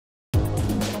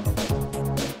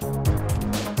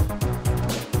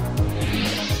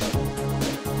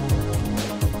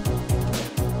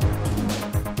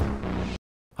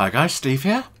Hi guys, Steve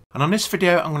here, and on this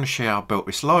video I'm going to show you how I built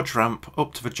this large ramp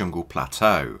up to the jungle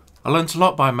plateau. I learnt a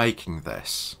lot by making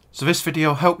this, so this video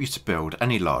will help you to build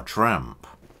any large ramp.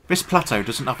 This plateau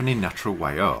doesn't have any natural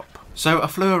way up, so I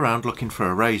flew around looking for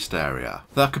a raised area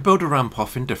that I could build a ramp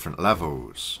off in different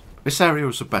levels. This area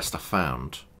was the best I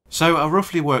found, so I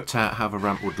roughly worked out how the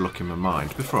ramp would look in my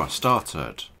mind before I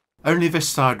started. Only this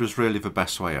side was really the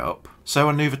best way up, so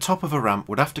I knew the top of the ramp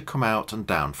would have to come out and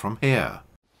down from here.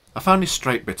 I found this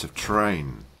straight bit of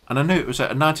terrain, and I knew it was at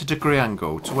a 90-degree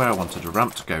angle to where I wanted a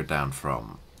ramp to go down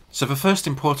from. So the first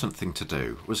important thing to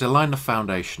do was align the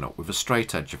foundation up with a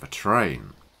straight edge of a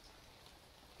terrain.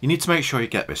 You need to make sure you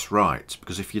get this right,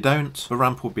 because if you don't, the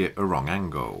ramp will be at a wrong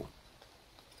angle.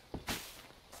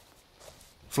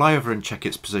 Fly over and check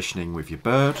its positioning with your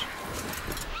bird.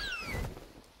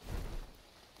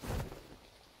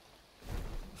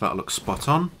 That looks spot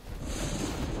on.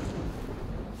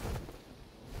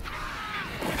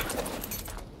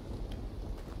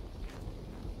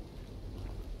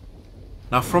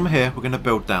 Now from here we're going to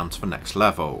build down to the next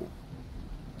level.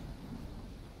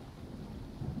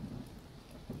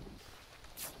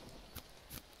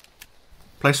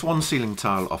 Place one ceiling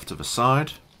tile off to the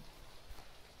side.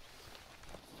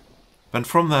 Then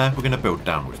from there we're going to build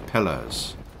down with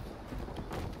pillars.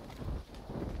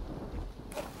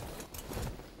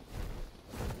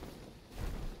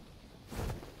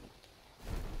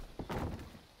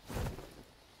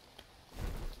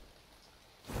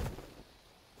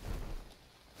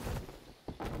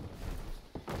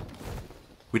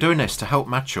 We're doing this to help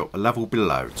match up a level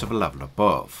below to the level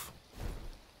above.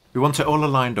 We want it all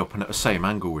aligned up and at the same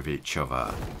angle with each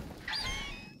other.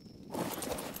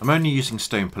 I'm only using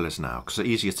stone pillars now because they're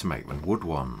easier to make than wood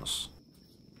ones.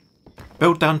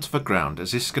 Build down to the ground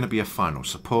as this is going to be a final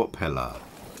support pillar.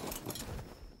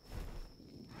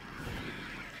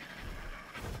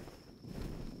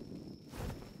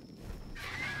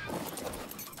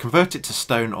 Convert it to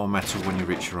stone or metal when you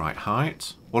reach the right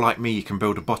height, or like me you can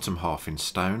build a bottom half in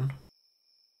stone.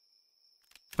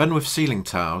 Then with ceiling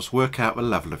tiles work out the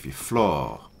level of your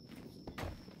floor.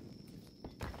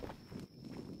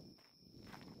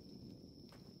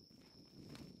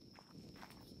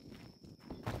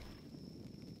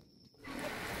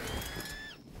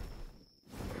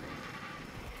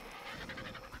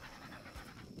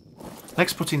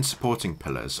 Next put in supporting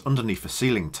pillars underneath the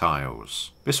ceiling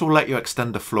tiles. This will let you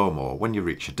extend the floor more when you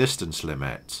reach a distance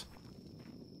limit.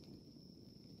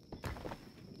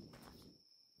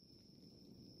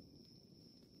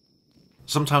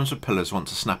 Sometimes the pillars want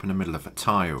to snap in the middle of the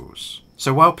tiles,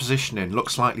 so while positioning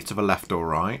look slightly to the left or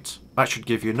right, that should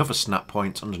give you another snap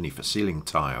point underneath a ceiling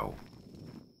tile.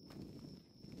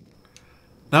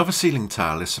 Now the ceiling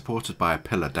tile is supported by a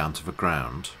pillar down to the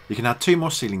ground, you can add two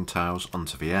more ceiling tiles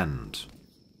onto the end.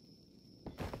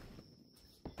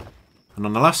 And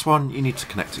on the last one you need to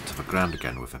connect it to the ground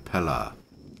again with a pillar.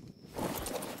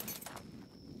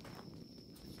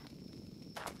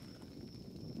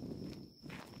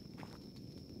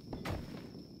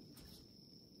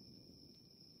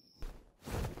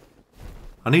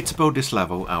 I need to build this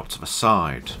level out to the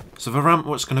side, so the ramp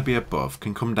what's going to be above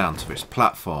can come down to this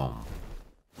platform.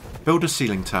 Build the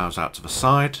ceiling tiles out to the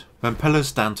side, then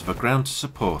pillars down to the ground to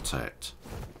support it.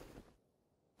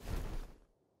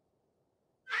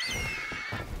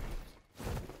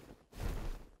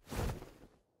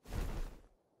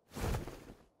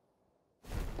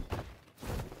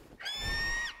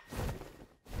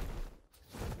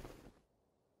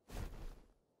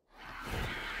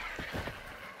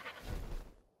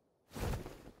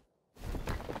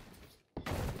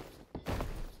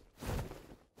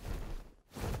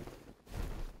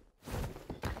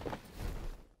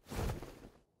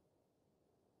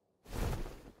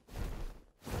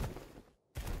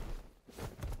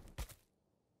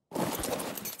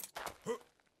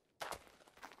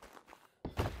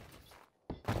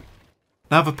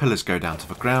 Now the pillars go down to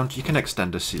the ground, you can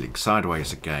extend the ceiling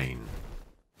sideways again.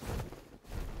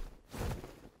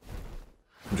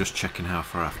 I'm just checking how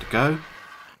far I have to go.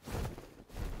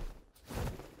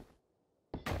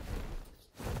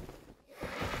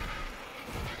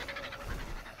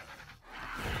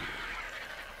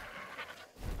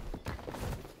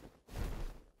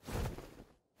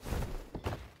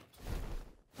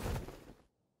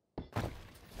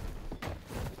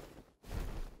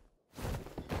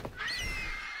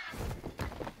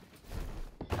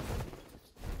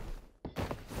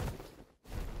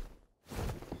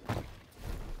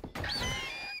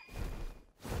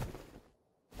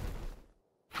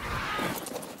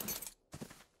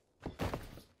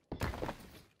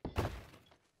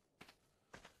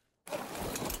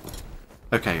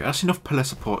 Okay, that's enough pillar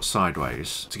support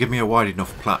sideways to give me a wide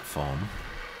enough platform.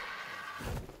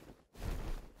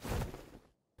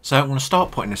 So I'm going to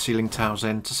start putting the ceiling tiles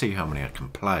in to see how many I can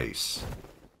place.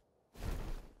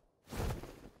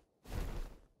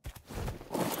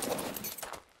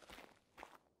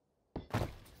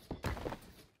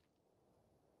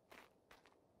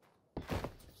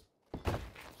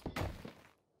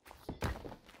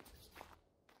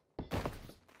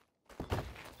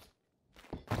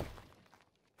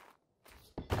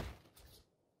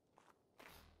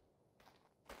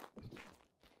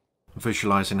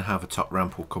 Visualising how the top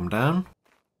ramp will come down.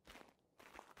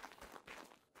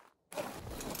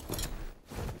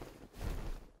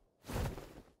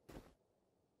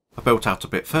 I built out a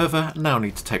bit further and now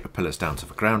need to take the pillars down to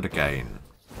the ground again.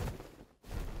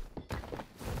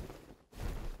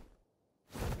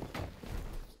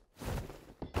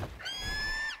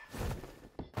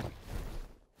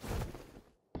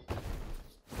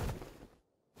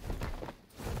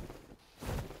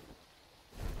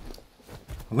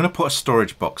 I'm going to put a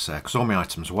storage box there because all my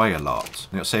items weigh a lot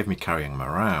and it'll save me carrying them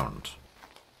around.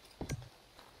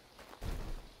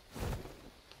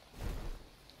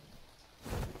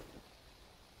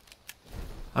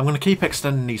 I'm going to keep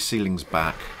extending these ceilings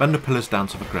back, bend the pillars down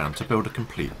to the ground to build a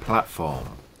complete platform.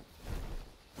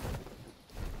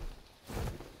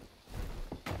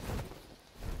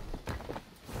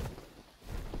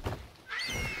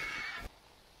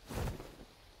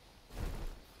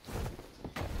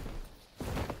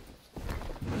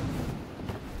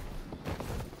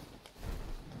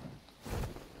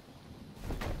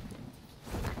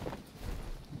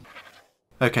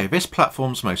 Okay, this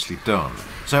platform's mostly done,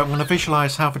 so I'm going to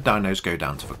visualise how the dinos go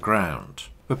down to the ground.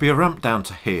 There'll be a ramp down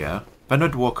to here, then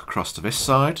I'd walk across to this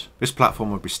side, this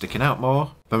platform would be sticking out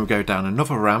more, then we go down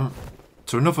another ramp,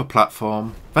 to another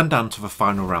platform, then down to the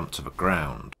final ramp to the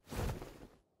ground.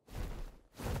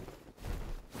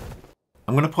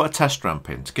 I'm going to put a test ramp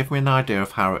in to give me an idea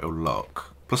of how it'll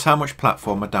look, plus how much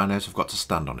platform my dinos have got to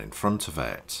stand on in front of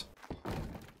it.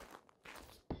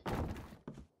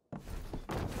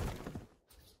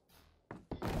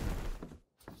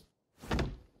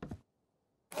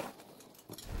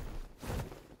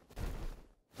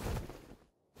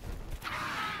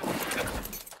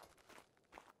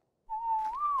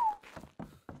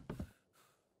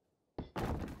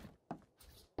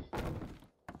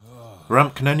 The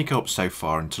ramp can only go up so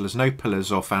far until there's no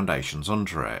pillars or foundations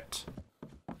under it.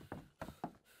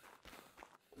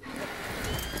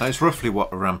 That is roughly what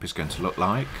the ramp is going to look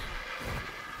like.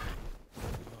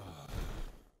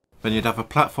 Then you'd have a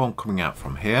platform coming out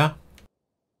from here.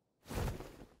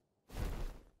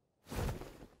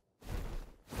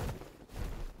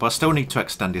 But I still need to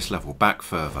extend this level back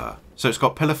further, so it's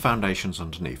got pillar foundations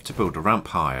underneath to build a ramp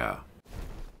higher.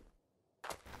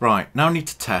 Right, now I need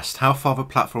to test how far the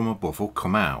platform above will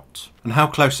come out, and how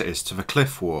close it is to the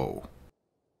cliff wall.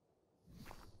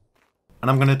 And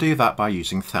I'm going to do that by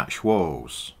using thatch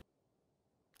walls.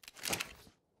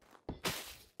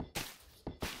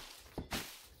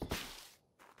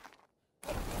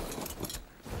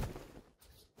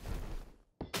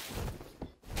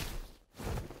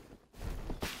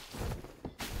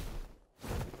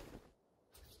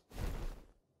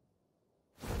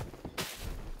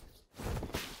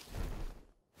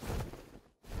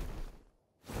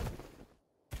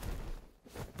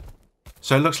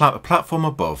 So it looks like the platform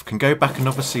above can go back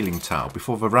another ceiling tile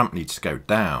before the ramp needs to go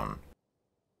down.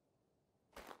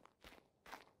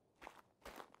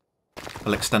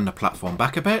 I'll extend the platform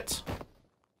back a bit.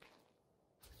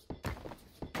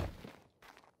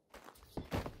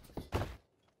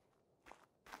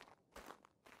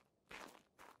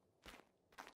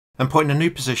 And put in a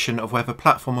new position of where the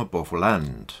platform above will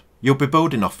end. You'll be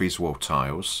building off these wall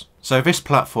tiles, so this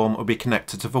platform will be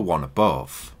connected to the one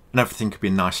above, and everything could be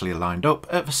nicely lined up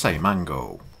at the same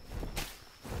angle.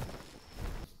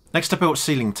 Next I built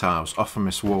ceiling tiles off from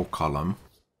this wall column.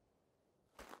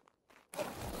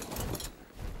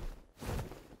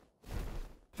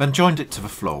 Then joined it to the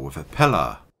floor with a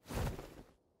pillar.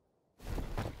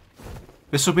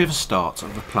 This will be the start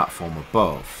of the platform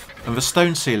above, and the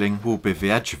stone ceiling will be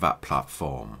the edge of that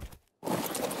platform.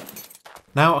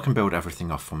 Now I can build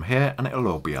everything off from here and it'll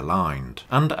all be aligned,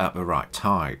 and at the right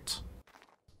height.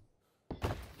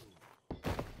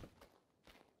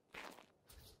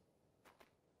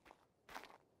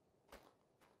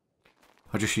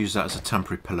 I'll just use that as a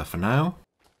temporary pillar for now.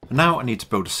 And now I need to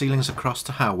build the ceilings across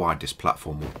to how wide this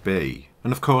platform will be.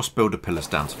 And of course build the pillars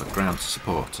down to the ground to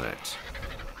support it.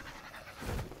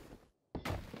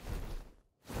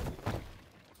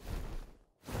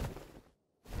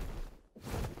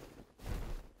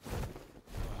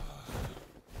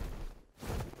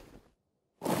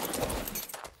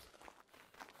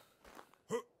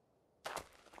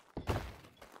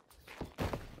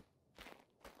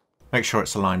 Make sure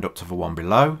it's aligned up to the one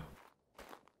below.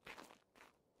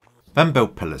 Then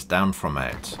build pillars down from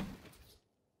it.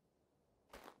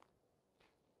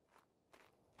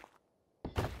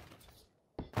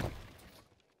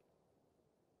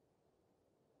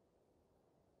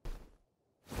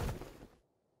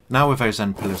 Now with those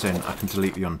end pillars in, I can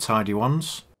delete the untidy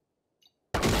ones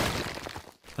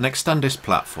and extend this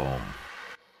platform.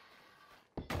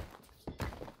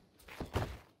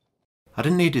 I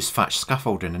didn't need this thatched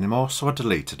scaffolding anymore, so I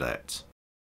deleted it.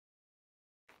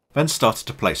 Then started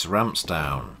to place the ramps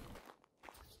down.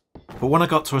 But when I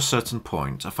got to a certain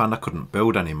point, I found I couldn't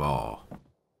build anymore.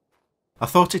 I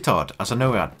thought it odd, as I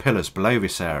know I had pillars below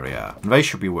this area, and they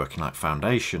should be working like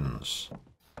foundations.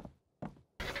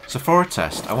 So for a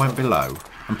test, I went below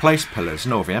and placed pillars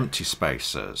in all the empty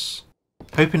spaces,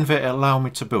 hoping that it'd allow me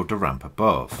to build a ramp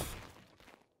above.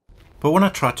 But when I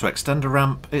tried to extend a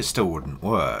ramp, it still wouldn't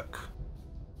work.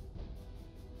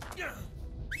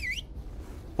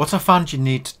 What I found you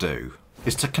need to do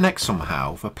is to connect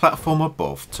somehow the platform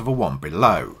above to the one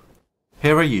below.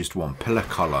 Here I used one pillar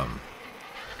column,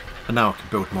 and now I can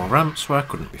build more ramps where I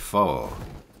couldn't before.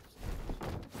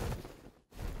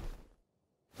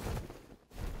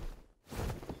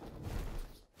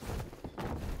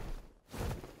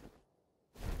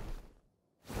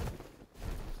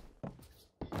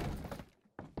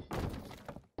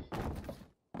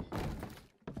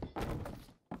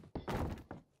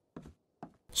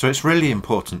 So it's really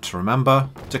important to remember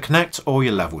to connect all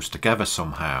your levels together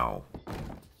somehow.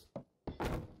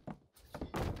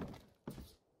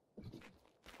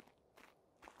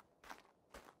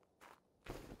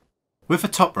 With the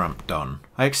top ramp done,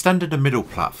 I extended a middle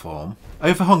platform,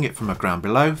 overhung it from the ground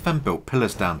below, then built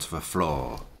pillars down to the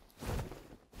floor.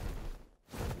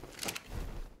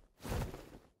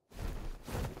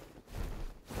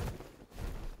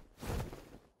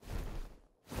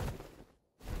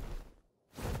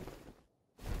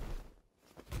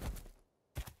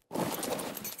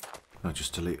 I'll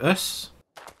just delete this.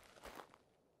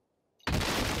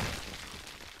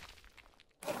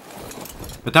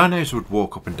 The dinos would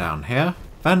walk up and down here,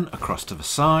 then across to the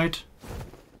side,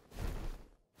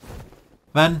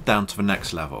 then down to the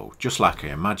next level, just like I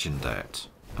imagined it.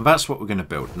 And that's what we're going to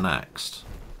build next.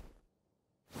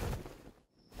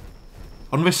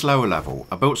 On this lower level,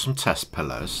 I built some test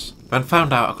pillars, then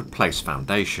found out I could place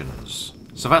foundations.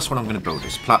 So that's what I'm going to build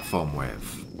this platform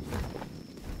with.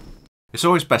 It's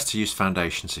always best to use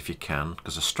foundations if you can,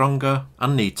 because they're stronger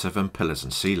and neater than pillars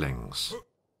and ceilings.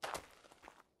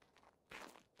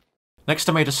 Next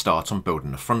I made a start on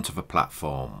building the front of the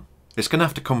platform. It's going to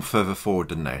have to come further forward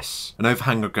than this, and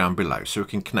overhang the ground below so we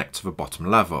can connect to the bottom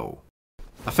level.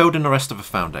 I filled in the rest of the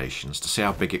foundations to see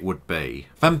how big it would be,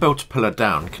 then built a pillar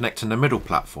down connecting the middle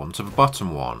platform to the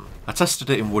bottom one. I tested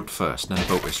it in wood first and then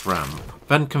built this ramp,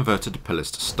 then converted the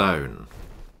pillars to stone.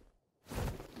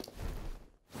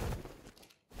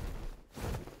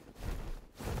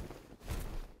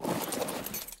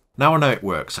 Now I know it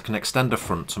works, I can extend the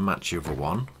front to match the other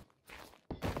one.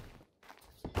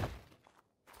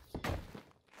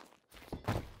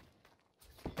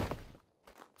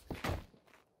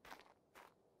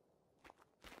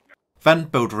 Then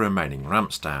build the remaining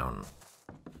ramps down.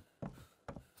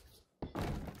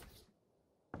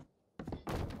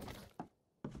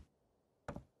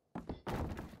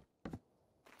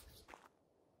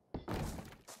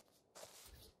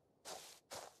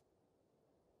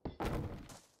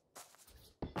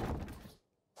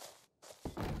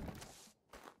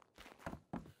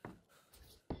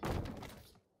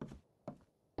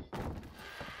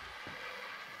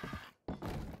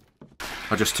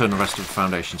 I just turn the rest of the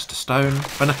foundations to stone,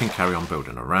 then I can carry on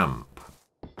building a ramp.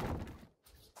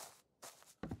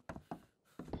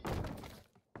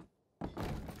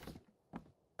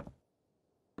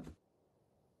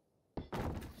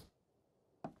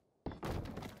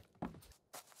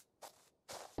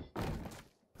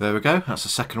 There we go, that's the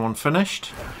second one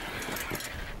finished.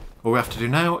 All we have to do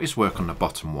now is work on the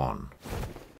bottom one.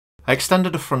 I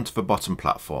extended the front of the bottom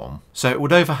platform so it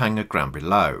would overhang the ground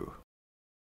below.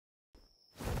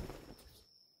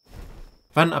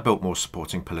 Then I built more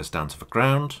supporting pillars down to the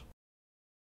ground.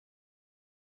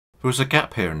 There was a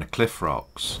gap here in the cliff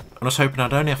rocks, and I was hoping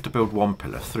I'd only have to build one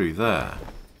pillar through there.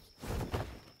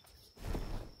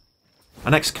 I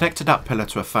next connected that pillar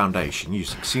to a foundation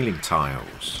using ceiling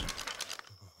tiles.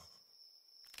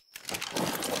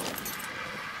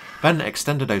 Then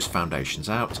extended those foundations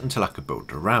out until I could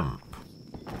build a ramp.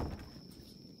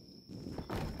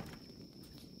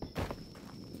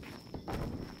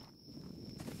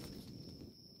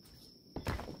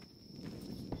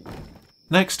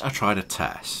 Next I tried a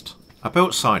test. I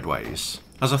built sideways,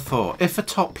 As I thought, if the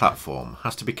top platform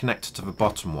has to be connected to the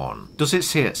bottom one, does it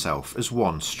see itself as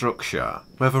one structure,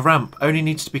 where the ramp only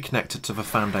needs to be connected to the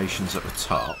foundations at the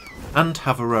top, and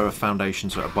have a row of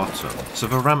foundations at the bottom, so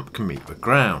the ramp can meet the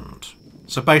ground?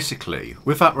 So basically,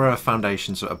 with that row of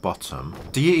foundations at the bottom,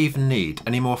 do you even need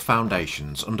any more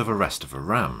foundations under the rest of the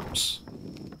ramps?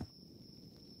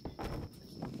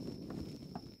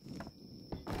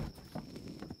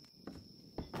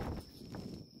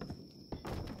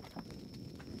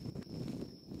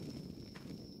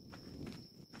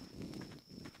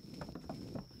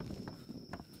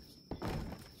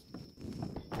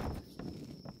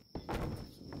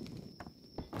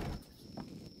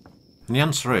 And the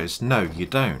answer is no, you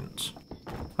don't.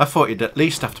 I thought you'd at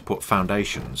least have to put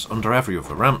foundations under every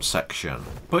other ramp section,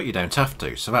 but you don't have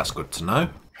to, so that's good to know.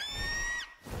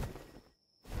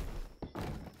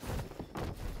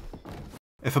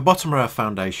 If a bottom row of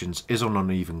foundations is on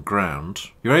uneven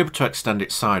ground, you're able to extend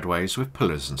it sideways with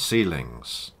pillars and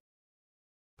ceilings.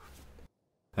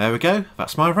 There we go,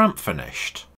 that's my ramp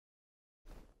finished.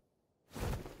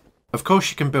 Of course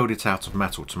you can build it out of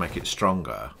metal to make it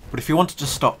stronger, but if you wanted to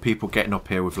stop people getting up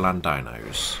here with land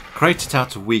dinos, create it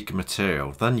out of weaker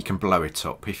material, then you can blow it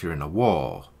up if you're in a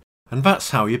war. And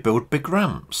that's how you build big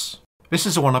ramps. This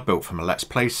is the one I built from a Let's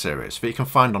Play series that you can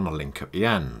find on a link at the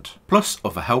end, plus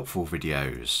other helpful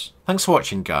videos. Thanks for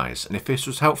watching guys, and if this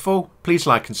was helpful, please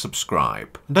like and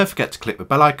subscribe, and don't forget to click the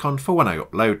bell icon for when I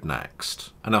upload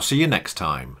next. And I'll see you next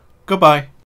time. Goodbye!